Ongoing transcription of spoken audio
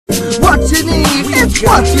what you need. It's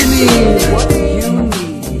what you need. What you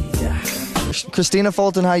need. Cristina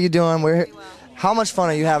Fulton, how you doing? We're here. How much fun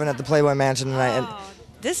are you having at the Playboy Mansion tonight? And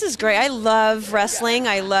This is great. I love wrestling.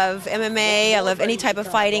 I love MMA. I love any type of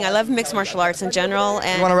fighting. I love mixed martial arts in general.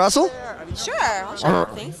 And you want to wrestle? Sure. I'll show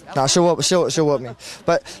you things. No, she'll whoop me.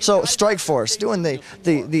 But so Strikeforce doing the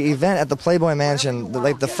event at the Playboy Mansion,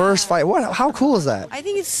 like the first fight. How cool is that? I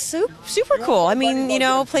think it's super cool. I mean, you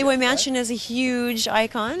know, Playboy Mansion is a huge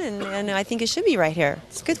icon, and I think it should be right here.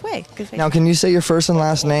 It's a good way. Now, can you say your first and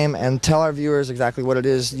last name and tell our viewers exactly what it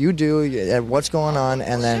is you do and what's going on,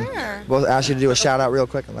 and then we'll ask you to do a shout out real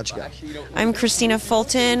quick and let you go. I'm Cristina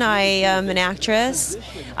Fulton. I am an actress.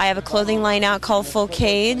 I have a clothing line out called Full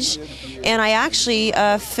Cage. And I actually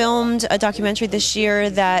filmed a documentary this year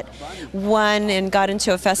that won and got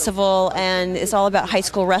into a festival, and it's all about high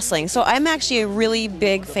school wrestling. So I'm actually a really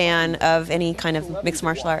big fan of any kind of mixed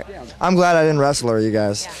martial art. I'm glad I didn't wrestle her, you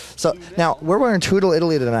guys. So now we're wearing Toodle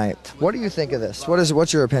Italy tonight. What do you think of this?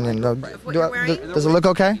 What's your opinion? Does it look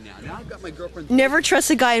okay? Never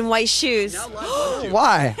trust a guy in white shoes.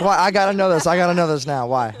 Why? I gotta know this. I gotta know this now.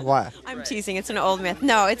 Why? I'm teasing. It's an old myth.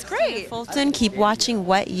 No, it's great. Fulton, keep watching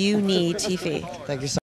What You Need TV. Thank you so much.